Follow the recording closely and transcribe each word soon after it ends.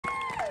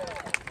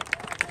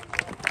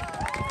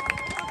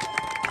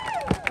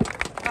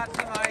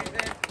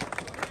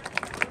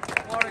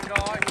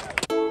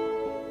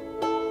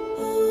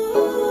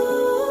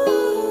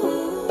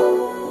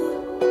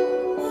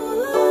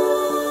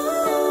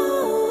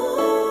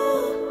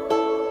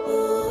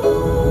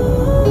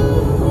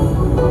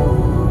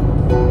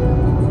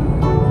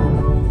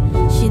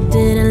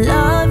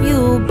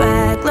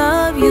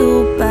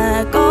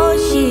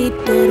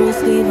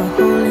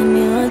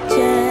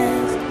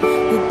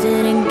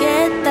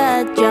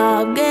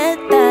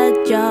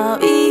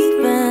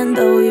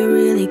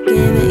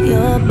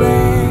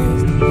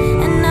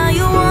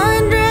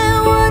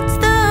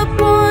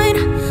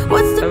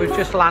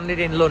landed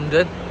in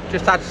London,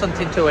 just had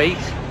something to eat.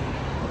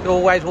 The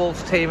Always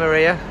Wolves team are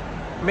here,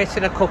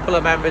 missing a couple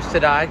of members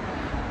today,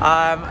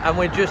 and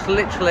we're just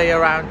literally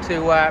around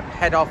to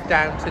head off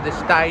down to the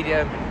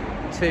stadium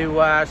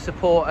to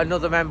support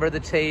another member of the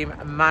team,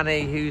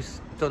 Manny,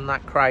 who's done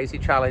that crazy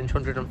challenge,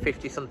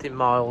 150 something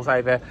miles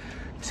over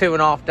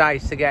 2.5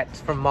 days to get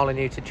from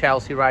Molineux to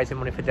Chelsea, raising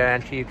money for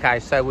Dementia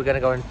UK. So we're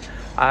going to go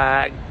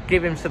and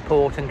give him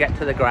support and get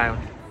to the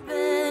ground.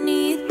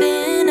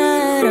 Anything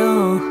at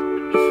all,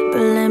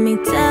 but let me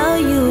tell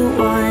you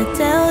what,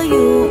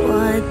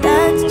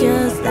 that's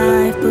just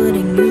life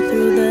putting you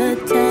through the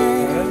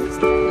test.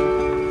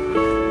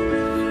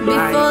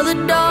 Before the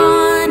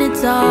dawn,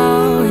 it's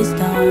always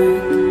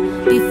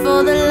dark.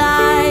 Before the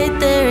light,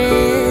 there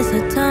is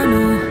a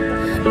tunnel.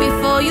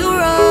 Before you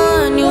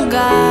run, you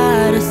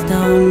gotta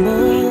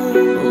stumble.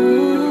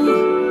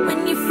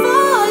 When you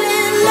fall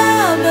in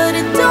love, but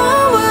it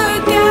don't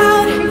work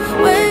out.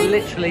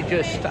 Literally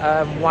just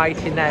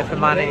waiting there for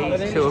Manny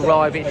to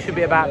arrive. It should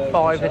be about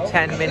 5 or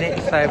 10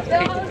 minutes, so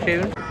keep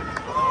tuned.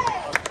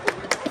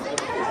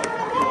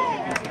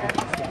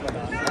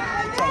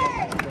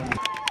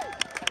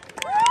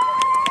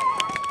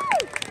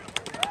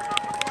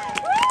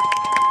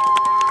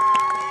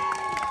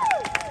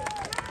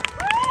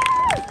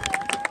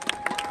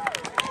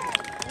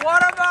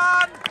 What a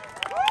man!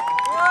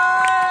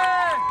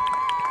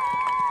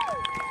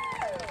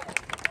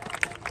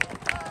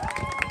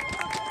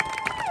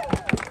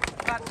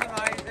 That's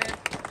amazing.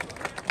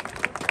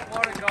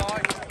 What a guy.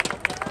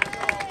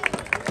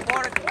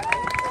 What a...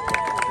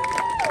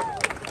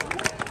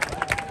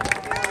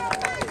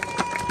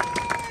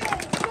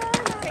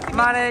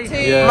 Manny,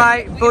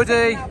 mate,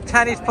 buddy,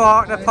 tennis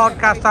partner,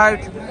 podcast out.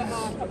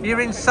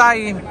 You're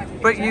insane,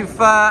 but you've,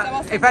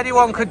 if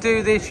anyone could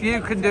do this, you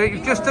can do it.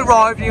 You've just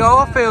arrived and you go, oh,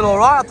 I feel all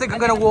right. I think I'm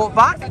going to walk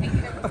back.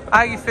 How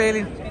are you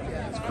feeling?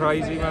 It's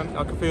crazy, man.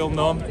 I can feel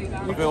numb.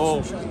 I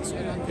feel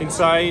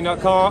insane. I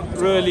can't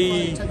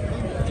really,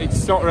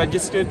 it's not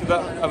registered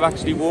that I've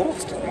actually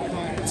walked.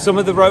 Some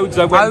of the roads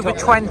I went over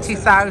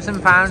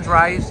 £20,000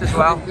 raised as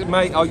well.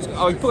 Mate,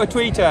 I put a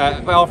tweet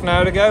out about half an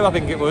hour ago, I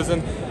think it was,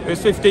 and it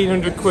was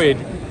 1,500 quid.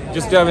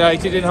 Just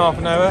donated in half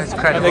an hour. That's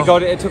incredible. And they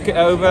got it, took it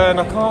over, and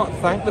I can't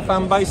thank the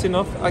fan base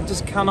enough. I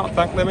just cannot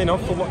thank them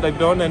enough for what they've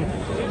done. And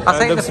I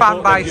think the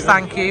fan base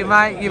thank you,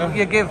 mate.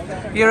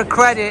 You're a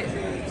credit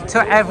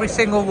to every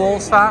single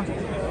Wolves fan.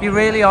 You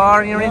really are,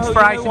 and you're an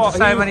inspiration to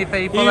so many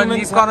people. And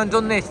you've gone and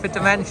done this for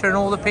dementia and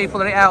all the people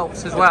that it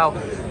helps as well.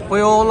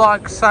 We're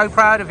all so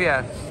proud of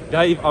you.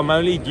 Dave, I'm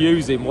only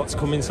using what's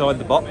come inside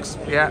the box.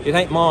 Yeah. It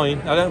ain't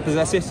mine. I don't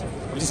possess it.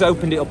 I've just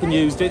opened it up and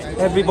used it.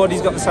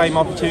 Everybody's got the same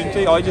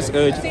opportunity. I just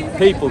urge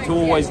people to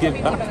always give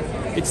back.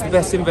 It's the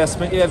best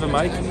investment you ever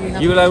make.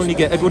 You will only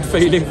get a good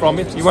feeling from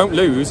it. You won't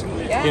lose,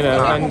 you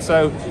know. And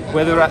so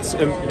whether that's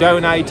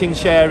donating,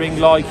 sharing,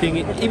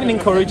 liking, even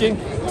encouraging,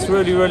 it's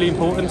really, really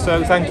important.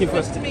 So thank you for,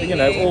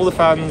 all the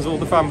fans, all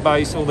the fan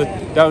base, all the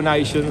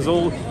donations,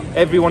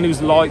 everyone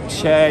who's liked,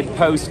 shared,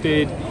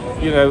 posted,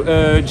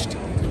 urged.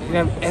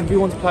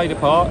 Everyone's played a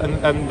part,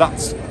 and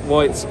that's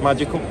why it's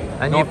magical.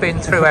 And you've been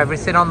through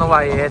everything on the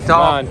way here,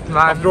 Dom. Man,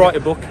 I have to write a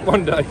book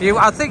one day.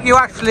 I think you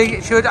actually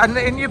should. And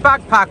in your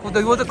backpack, well,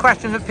 the other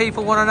question that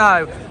people want to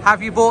know: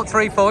 have you bought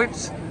 3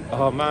 points?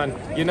 Oh man,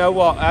 you know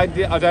what? I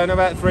don't know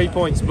about 3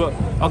 points, but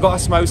I got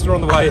a samosa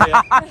on the way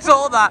here. I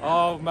saw that.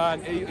 Oh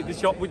man, the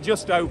shop would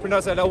just open.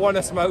 I said I want a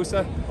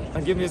samosa,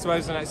 and give me a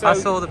samosa next. So, I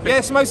saw the picture. Yeah,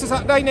 samosa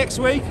Saturday next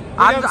week.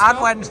 And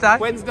Wednesday.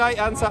 Wednesday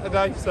and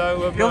Saturday.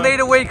 So you'll need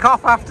a week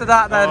off after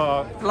that then.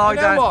 Lie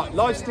down. What?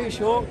 Life's too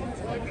short.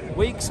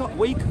 Weeks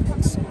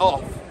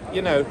off.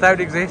 Don't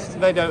exist.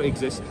 They don't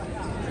exist.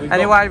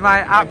 Anyway,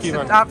 mate,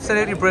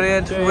 absolutely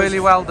brilliant. Cheers.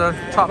 Really well done.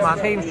 Top man.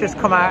 The team's just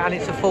come out and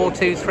it's a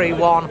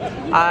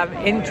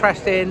 4-2-3-1.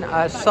 Interesting.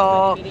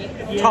 Saar,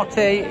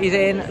 Totti is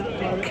in,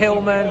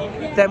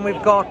 Kilman. Then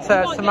we've got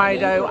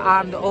Semedo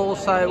and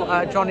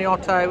also Johnny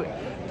Otto.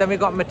 Then we've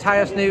got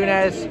Mateus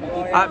Nunes,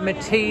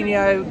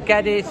 Matinho,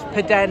 Geddes,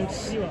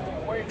 Pedence,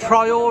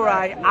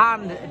 Traore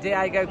and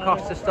Diego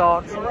Costa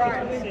starts.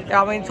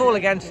 I mean, it's all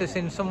against us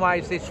in some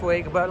ways this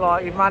week, but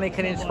if Manny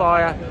can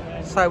inspire,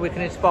 so we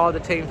can inspire the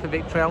team for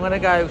victory. I'm going to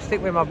go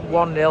stick with my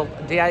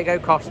 1-0, Diego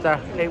Costa.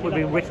 It would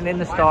be written in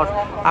the start.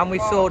 And we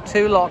saw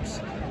 2 lots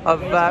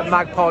of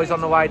magpies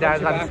on the way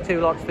down. That's 2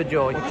 lots for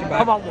joy.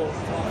 Come on, Wolves.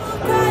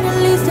 Cried at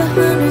least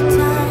 100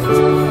 times,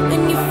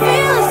 and you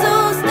feel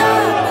so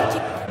stuck,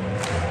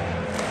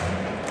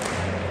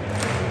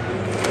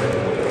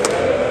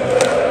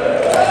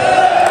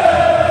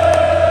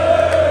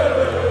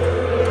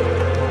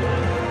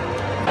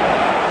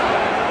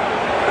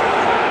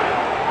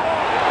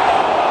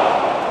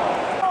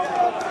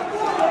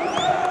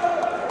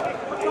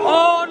 but you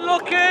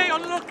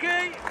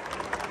Unlucky.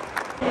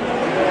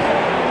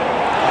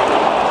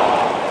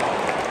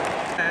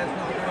 That's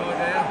not a good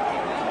idea.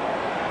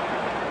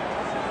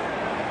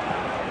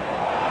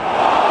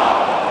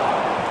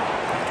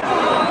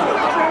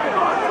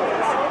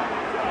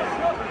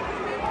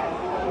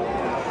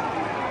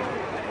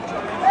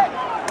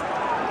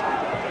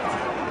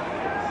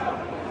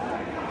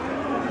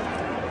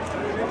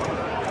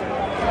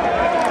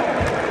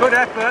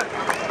 effort.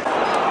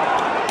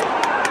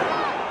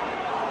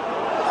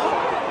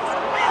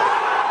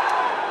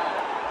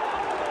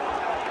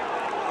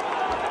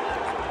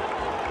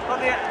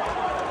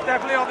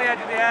 Definitely on the edge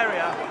of the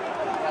area.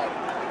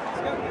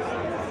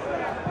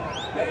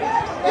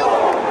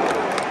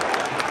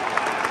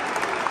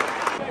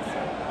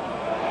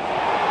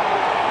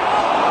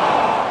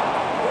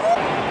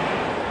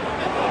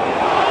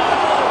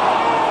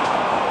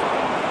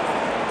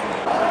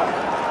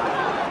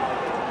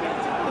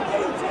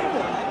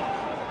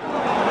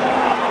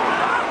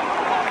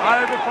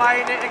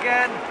 Overplaying it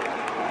again.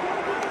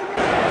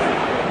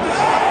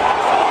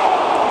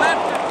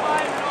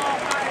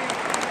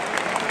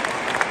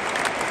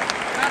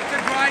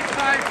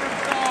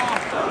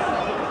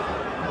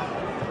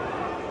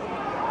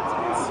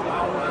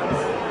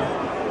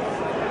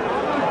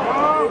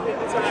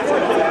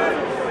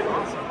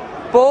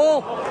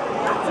 Ball.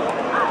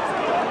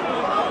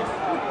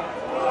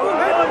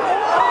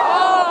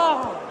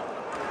 Oh!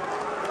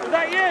 Is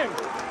that you?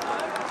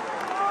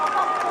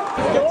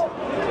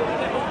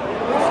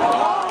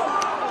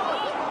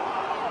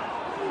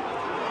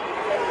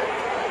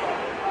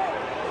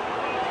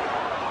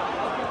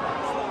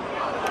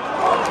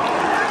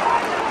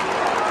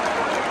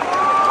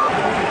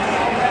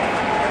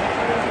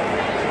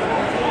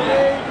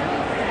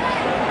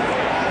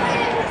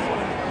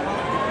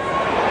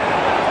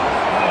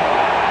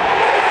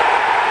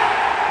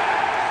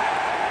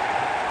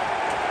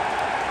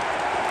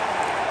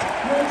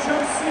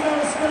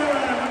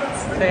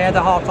 So yeah,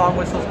 the half-time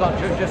whistle's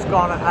just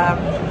gone.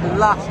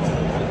 Last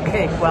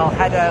kick, well,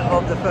 header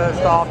of the first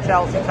half.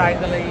 Chelsea take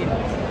the lead.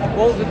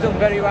 Wolves have done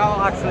very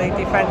well actually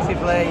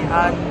defensively,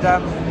 and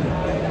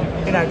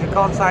you know, you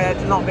can't say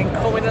it's not been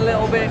coming a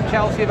little bit.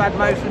 Chelsea have had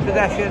most of the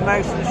possession,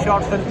 most of the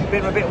shots, and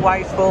been a bit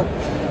wasteful.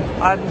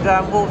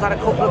 And Wolves had a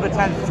couple of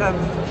attempts,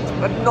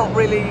 but not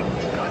really,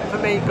 for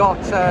me, got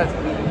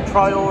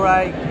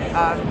Traore,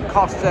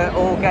 Costa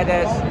or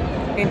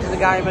Guedes into the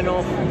game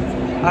enough.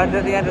 And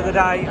at the end of the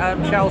day,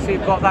 Chelsea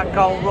have got that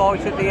goal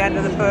right at the end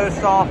of the first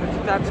half.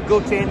 That's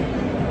gutting,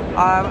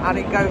 and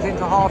it goes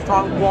into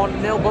half-time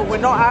 1-0. But we're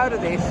not out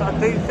of this. I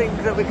do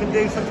think that we can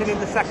do something in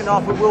the second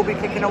half. We will be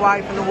kicking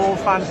away from the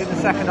Wolves fans in the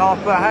second half.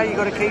 But hey, you've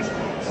got to keep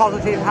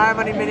positive. How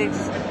many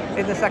minutes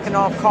in the second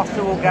half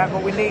Costa will get?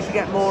 But we need to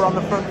get more on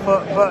the front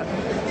foot. But,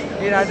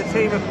 you know, the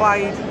team have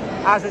played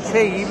as a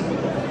team.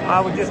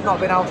 We've just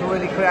not been able to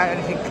really create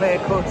anything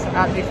clear-cut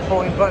at this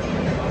point. But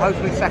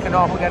hopefully second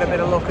half we'll get a bit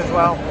of luck as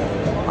well.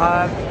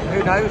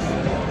 Who knows?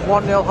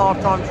 1-0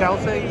 half-time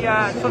Chelsea.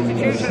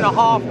 Substitution at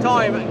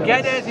half-time.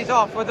 Guedes is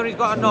off, whether he's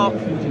got a knock.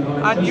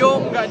 And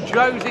young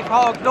Joseph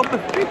Hogg, number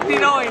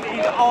 59,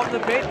 is on the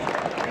pitch.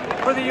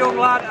 For the young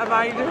lad,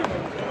 amazing.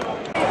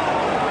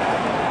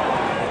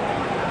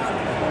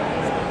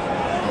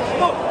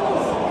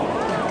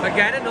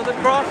 Again, another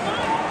cross.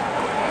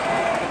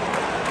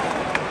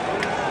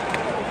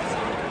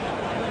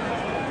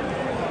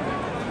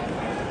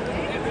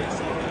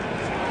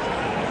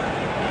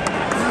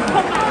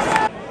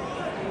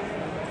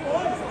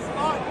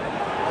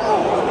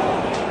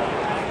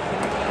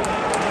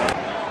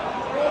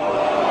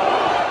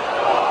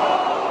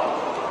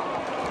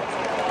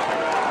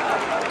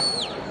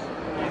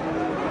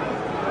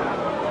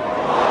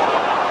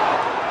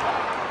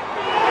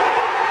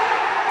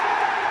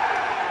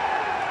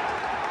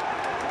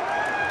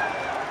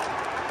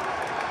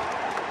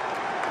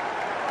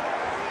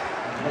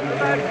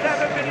 About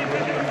 7 minutes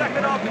into the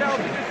second half,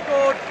 Chelsea just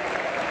scored.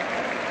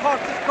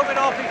 Costa's coming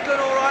off, he's done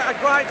all right. A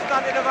great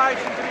standing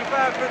ovation, to be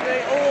fair, for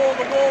all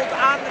the Wolves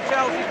and the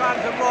Chelsea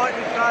fans, and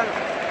rightly so.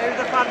 He was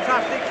a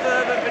fantastic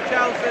servant for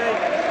Chelsea.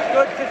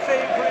 Good to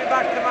see him coming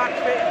back to match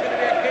fit. He's going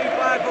to be a key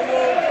player for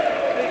Wolves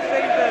this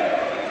season.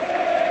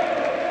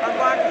 And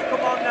Wang's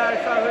come on now,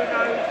 so who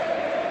knows?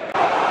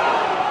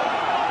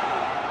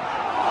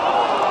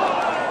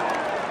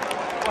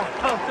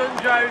 Well done,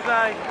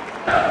 Jose.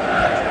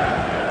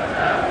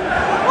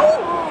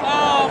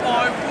 Oh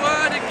my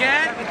word,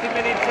 again. 70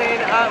 minutes in,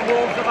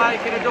 Wolves are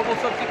making a double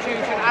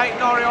substitution. 8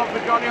 Norrie on for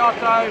Johnny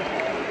Otto,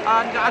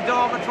 and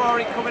Adama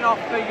Traore coming off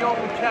for young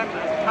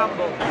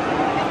Campbell.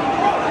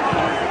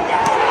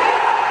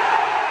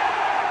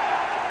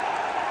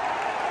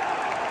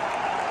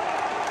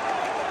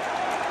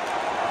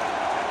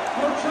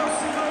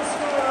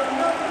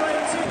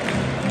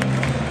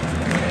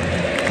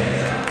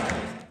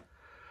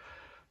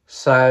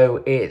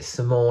 So it's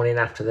the morning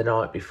after the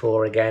night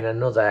before again,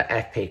 another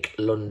epic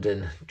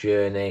London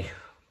journey,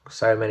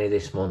 so many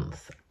this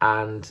month,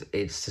 and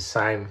it's the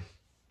same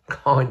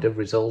kind of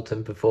result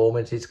and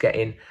performance. It's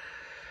getting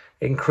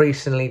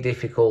increasingly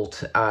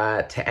difficult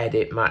to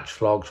edit match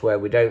vlogs where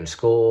we don't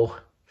score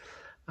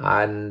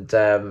and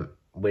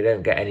we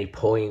don't get any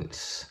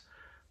points,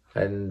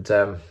 and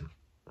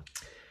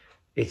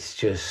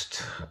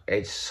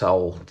it's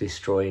soul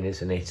destroying,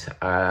 isn't it?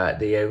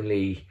 The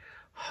only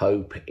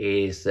hope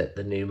is that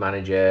the new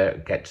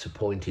manager gets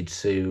appointed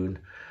soon,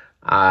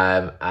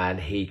 and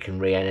he can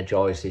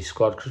re-energise this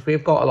squad, because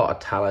we've got a lot of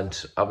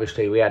talent.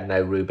 Obviously we had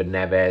no Ruben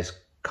Neves,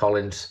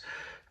 Collins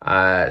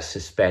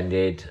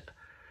suspended,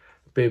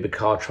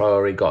 Boubacar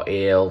Traoré got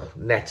ill,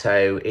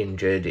 Neto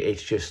injured.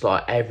 It's just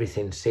like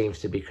everything seems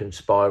to be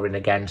conspiring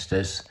against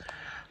us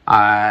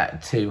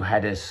to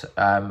head us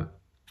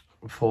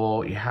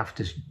for, you have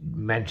to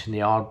mention the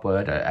hard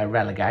word, a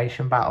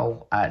relegation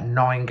battle.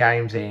 9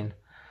 games in,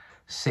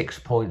 6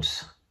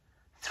 points,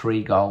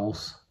 3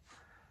 goals.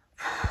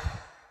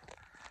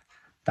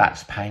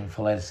 That's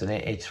painful, isn't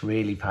it? It's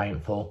really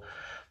painful.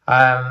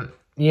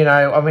 You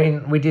know, I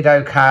mean, we did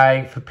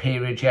okay for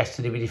periods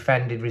yesterday. We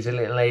defended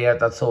resiliently.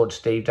 I thought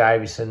Steve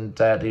Davis and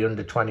the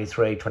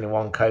under-23,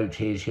 21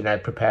 coaches, you know,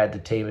 prepared the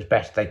team as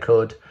best they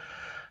could.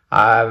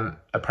 A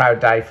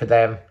proud day for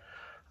them.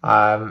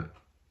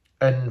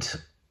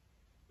 And,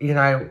 you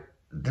know,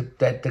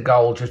 the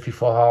goal just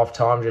before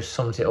half-time just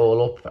sums it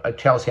all up.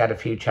 Chelsea had a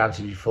few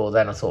chances before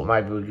then. I thought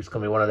maybe it's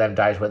going to be one of them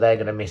days where they're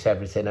going to miss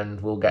everything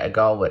and we'll get a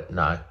goal, but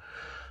no.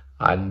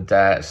 And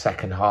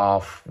second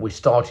half, we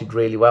started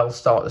really well.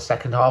 Start the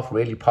second half,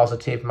 really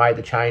positive, made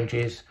the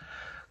changes.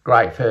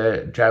 Great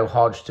for Joe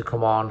Hodge to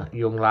come on.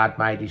 Young lad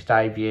made his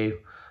debut.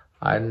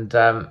 And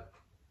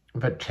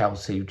but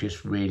Chelsea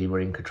just really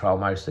were in control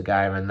most of the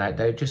game, and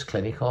they're just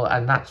clinical.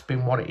 And that's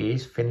been what it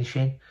is,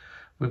 finishing.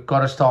 We've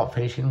got to start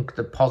finishing.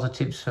 The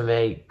positives for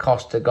me,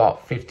 Costa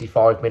got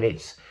 55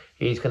 minutes.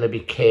 He's going to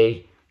be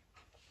key.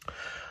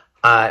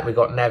 We've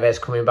got Neves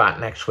coming back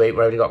next week. We've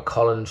already got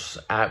Collins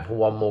out for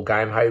one more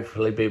game.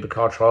 Hopefully,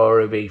 Boubacar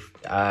Traoré will be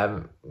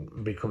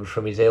recovers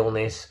from his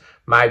illness.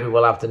 Maybe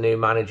we'll have the new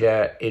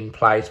manager in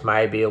place.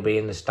 Maybe he'll be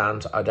in the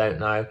stands. I don't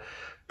know.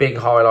 Big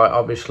highlight,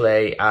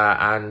 obviously,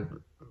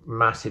 and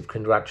massive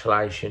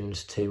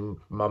congratulations to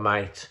my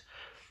mate,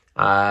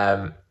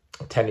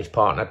 tennis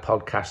partner,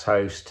 podcast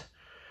host.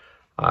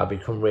 I've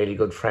become really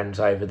good friends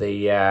over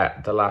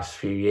the last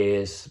few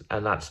years,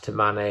 and that's to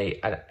Manny.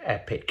 An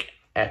epic,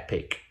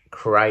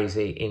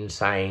 crazy,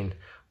 insane.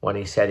 When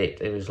he said it,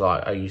 it was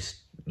like, are you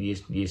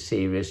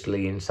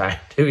seriously insane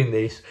doing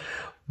this?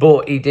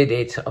 But he did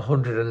it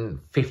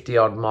 150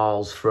 odd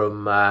miles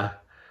from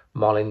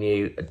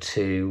Molineux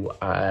to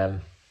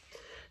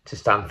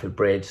Stanford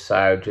Bridge.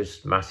 So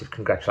just massive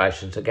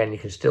congratulations. Again, you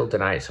can still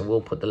donate, so we'll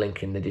put the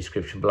link in the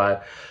description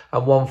below.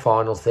 And one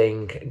final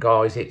thing,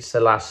 guys, it's the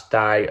last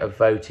day of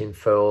voting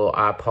for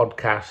our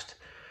podcast,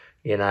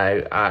 you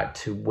know,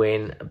 to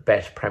win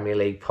Best Premier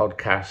League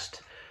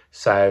Podcast.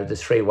 So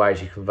there's 3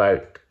 ways you can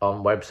vote: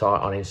 on website,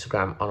 on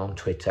Instagram, and on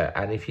Twitter.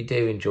 And if you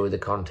do enjoy the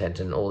content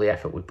and all the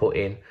effort we put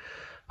in,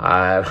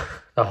 the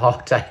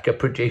heartache of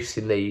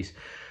producing these,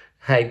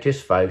 hey,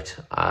 just vote.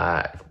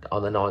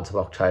 On the 9th of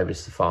October,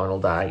 it's the final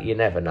day. You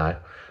never know.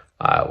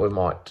 We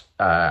might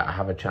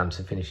have a chance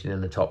of finishing in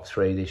the top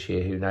 3 this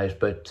year. Who knows?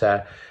 But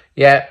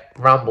yeah,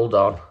 rambled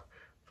on.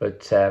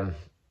 But and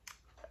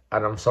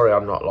I'm sorry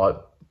I'm not like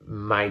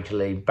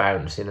majorly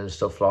bouncing and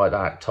stuff like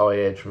that,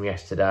 tired from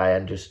yesterday,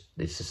 and just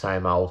it's the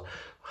same old.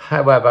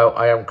 However,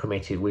 I am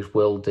committed. We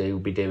will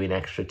be doing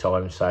extra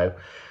time, so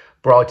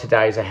brighter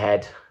days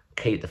ahead.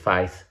 Keep the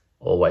faith.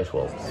 Always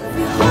will.